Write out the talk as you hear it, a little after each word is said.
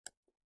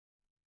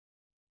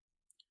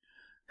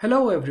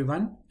Hello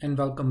everyone and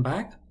welcome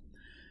back.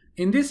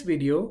 In this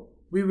video,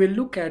 we will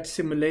look at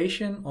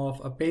simulation of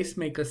a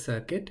pacemaker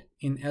circuit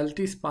in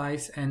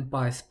LTSPICE and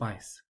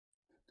PySpice.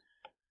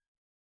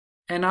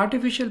 An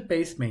artificial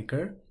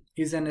pacemaker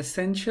is an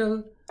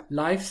essential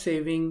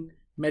life-saving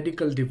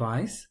medical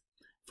device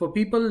for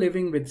people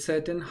living with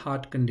certain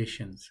heart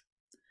conditions.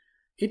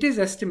 It is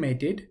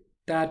estimated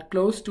that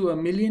close to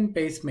 1 million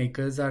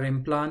pacemakers are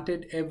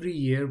implanted every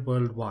year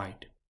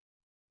worldwide.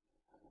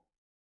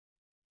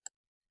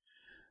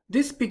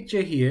 This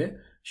picture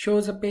here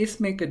shows a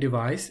pacemaker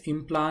device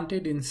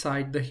implanted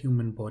inside the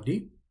human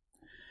body.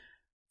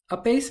 A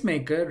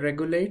pacemaker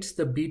regulates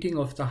the beating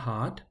of the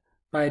heart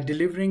by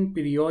delivering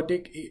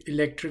periodic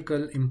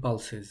electrical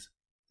impulses.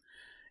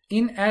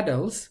 In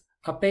adults,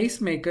 a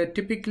pacemaker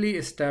typically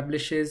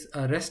establishes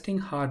a resting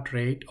heart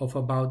rate of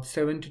about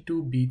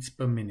 72 beats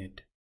per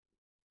minute.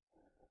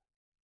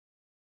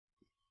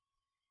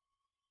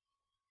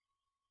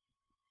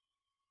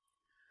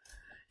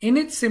 In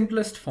its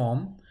simplest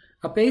form,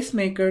 a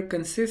pacemaker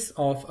consists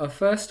of a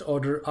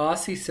first-order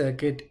RC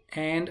circuit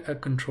and a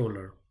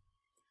controller.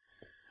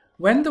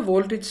 When the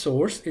voltage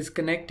source is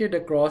connected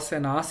across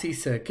an RC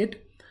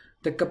circuit,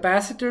 the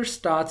capacitor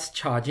starts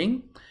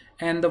charging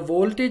and the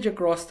voltage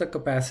across the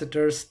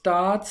capacitor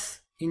starts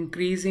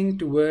increasing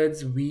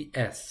towards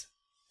Vs.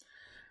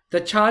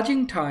 The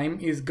charging time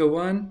is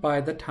governed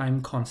by the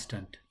time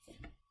constant.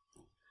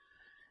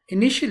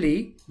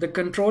 Initially, the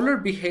controller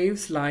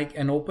behaves like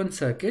an open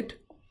circuit,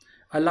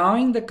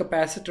 allowing the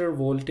capacitor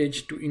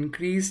voltage to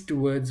increase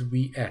towards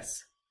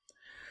Vs.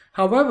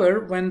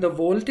 However, when the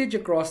voltage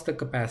across the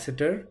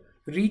capacitor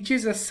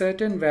reaches a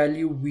certain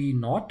value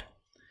V0,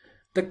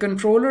 the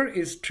controller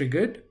is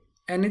triggered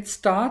and it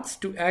starts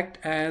to act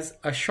as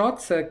a short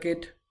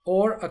circuit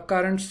or a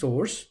current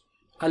source,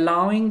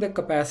 allowing the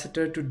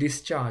capacitor to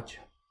discharge.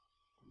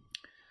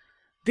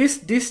 This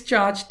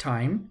discharge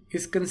time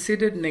is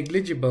considered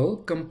negligible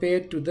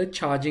compared to the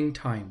charging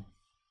time.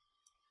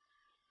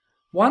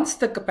 Once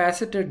the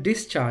capacitor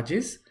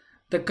discharges,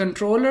 the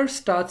controller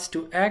starts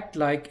to act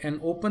like an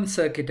open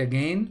circuit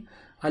again,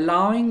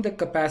 allowing the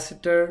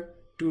capacitor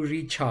to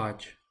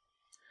recharge.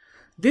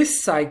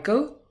 This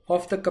cycle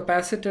of the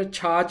capacitor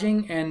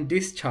charging and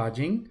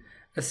discharging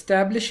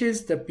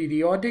establishes the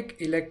periodic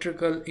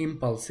electrical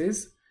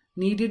impulses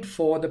needed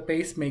for the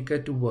pacemaker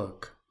to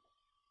work.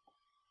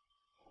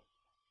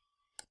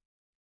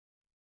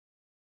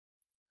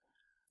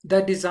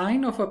 The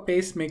design of a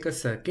pacemaker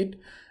circuit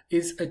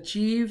is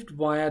achieved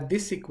via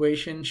this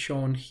equation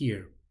shown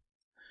here.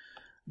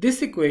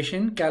 This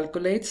equation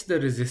calculates the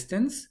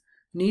resistance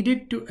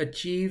needed to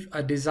achieve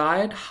a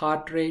desired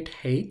heart rate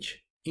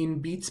H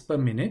in beats per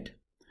minute,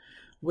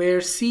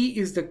 where C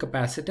is the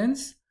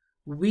capacitance,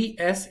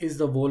 Vs is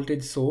the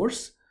voltage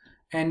source,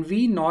 and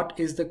V0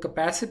 is the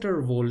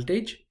capacitor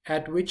voltage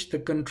at which the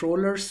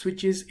controller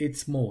switches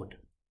its mode.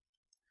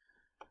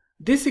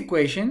 This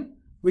equation,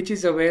 which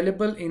is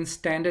available in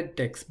standard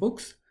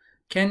textbooks,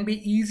 can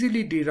be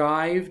easily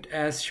derived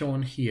as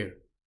shown here.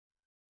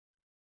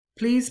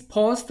 Please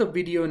pause the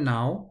video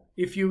now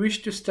if you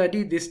wish to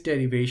study this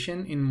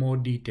derivation in more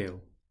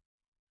detail.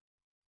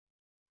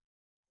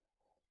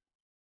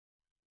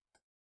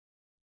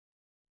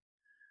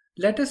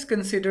 Let us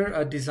consider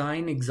a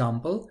design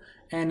example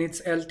and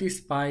its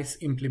LTSPICE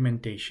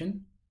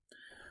implementation.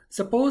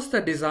 Suppose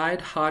the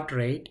desired heart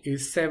rate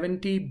is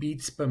 70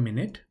 beats per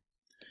minute.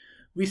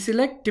 We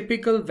select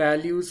typical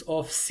values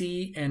of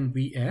C and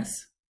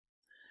Vs.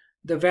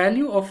 The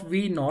value of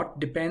V0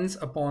 depends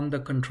upon the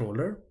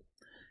controller.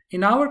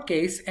 In our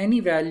case, any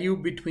value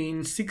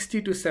between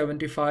 60 to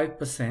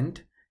 75%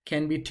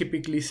 can be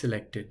typically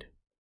selected.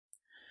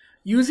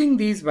 Using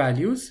these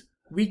values,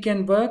 we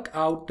can work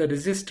out the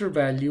resistor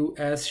value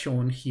as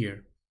shown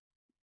here.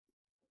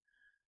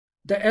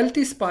 The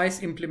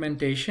LTSPICE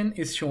implementation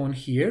is shown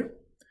here.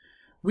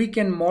 We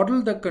can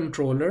model the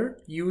controller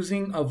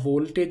using a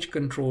voltage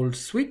controlled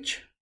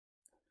switch.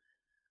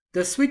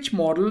 The switch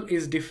model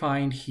is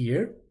defined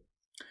here.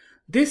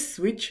 This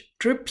switch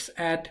trips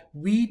at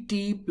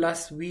Vt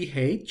plus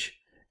Vh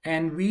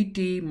and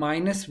Vt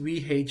minus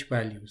Vh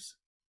values.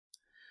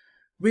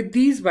 With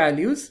these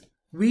values,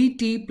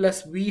 Vt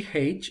plus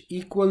Vh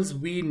equals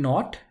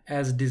V0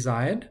 as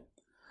desired.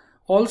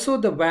 Also,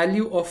 the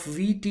value of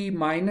Vt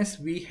minus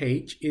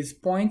Vh is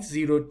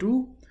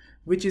 0.02,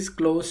 which is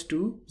close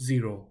to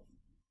 0.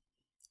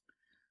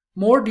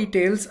 More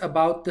details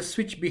about the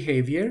switch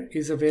behavior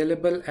is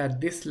available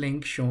at this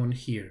link shown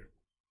here.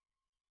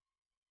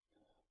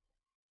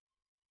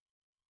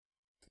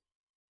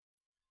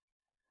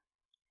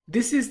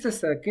 This is the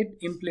circuit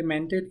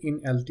implemented in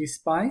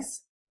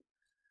LTSPICE.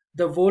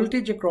 The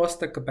voltage across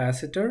the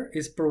capacitor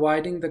is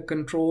providing the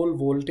control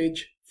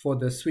voltage for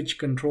the switch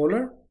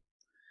controller.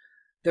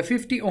 The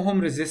 50 ohm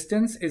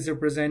resistance is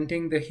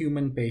representing the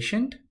human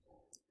patient.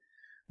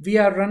 We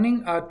are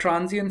running a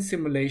transient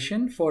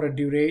simulation for a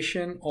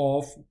duration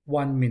of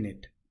 1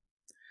 minute.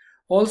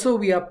 Also,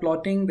 we are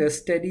plotting the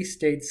steady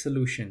state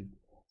solution.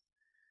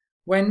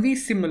 When we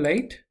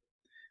simulate,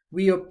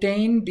 we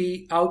obtain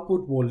the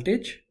output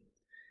voltage.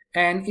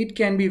 and it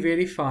can be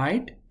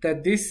verified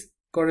that this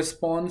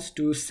corresponds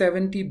to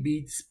 70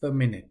 beats per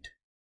minute.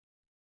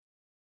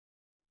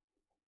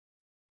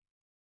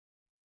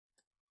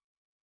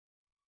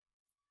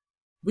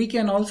 We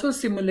can also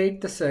simulate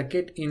the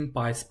circuit in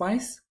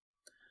PySpice.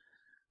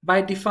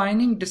 By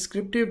defining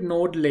descriptive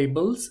node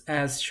labels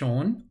as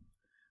shown,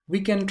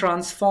 we can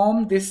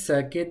transform this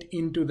circuit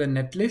into the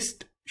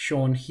netlist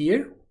shown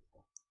here.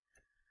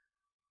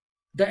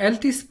 The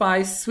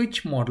LTSPICE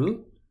switch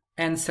model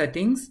and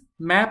settings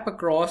map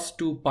across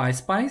to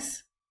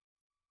PySpice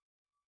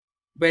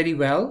very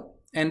well,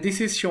 and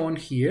this is shown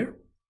here.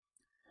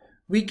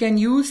 We can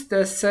use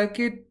the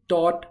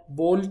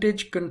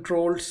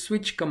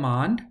circuit.voltageControllSwitch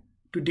command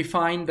to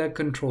define the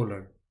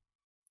controller.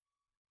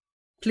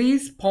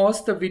 Please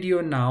pause the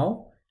video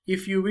now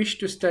if you wish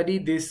to study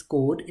this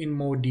code in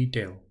more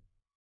detail.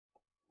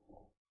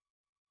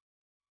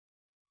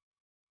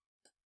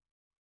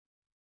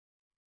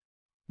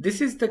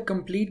 This is the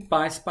complete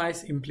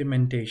PySpice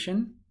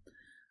implementation.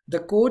 The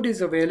code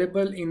is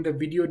available in the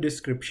video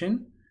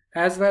description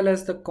as well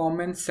as the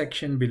comments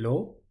section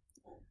below.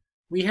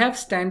 We have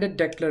standard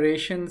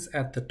declarations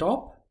at the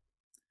top.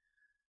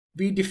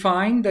 We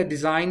define the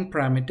design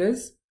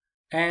parameters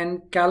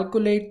and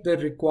calculate the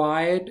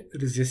required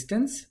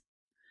resistance.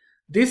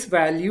 This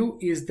value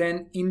is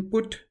then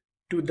input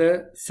to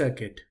the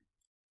circuit.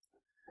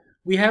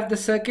 We have the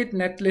circuit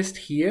netlist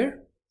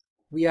here.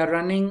 We are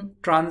running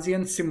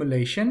transient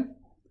simulation.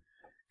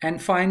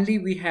 And finally,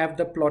 we have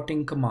the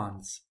plotting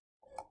commands.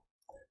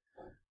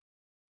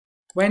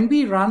 When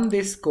we run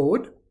this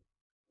code,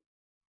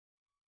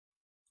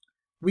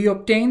 we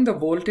obtain the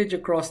voltage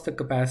across the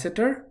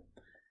capacitor,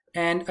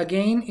 and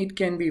again it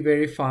can be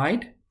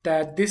verified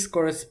that this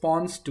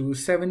corresponds to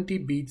 70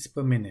 beats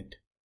per minute.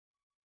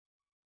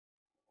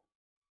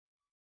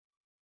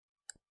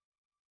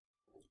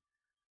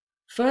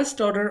 First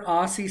order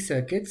RC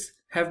circuits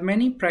have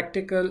many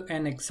practical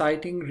and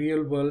exciting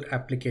real-world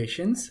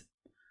applications.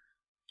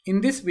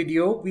 In this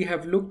video, we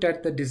have looked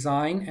at the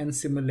design and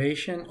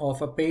simulation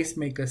of a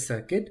pacemaker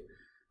circuit,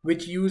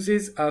 which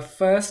uses a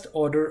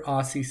first-order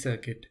RC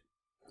circuit.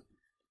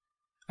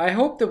 I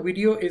hope the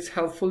video is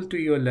helpful to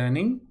your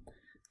learning.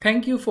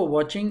 Thank you for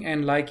watching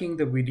and liking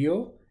the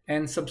video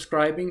and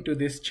subscribing to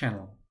this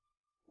channel.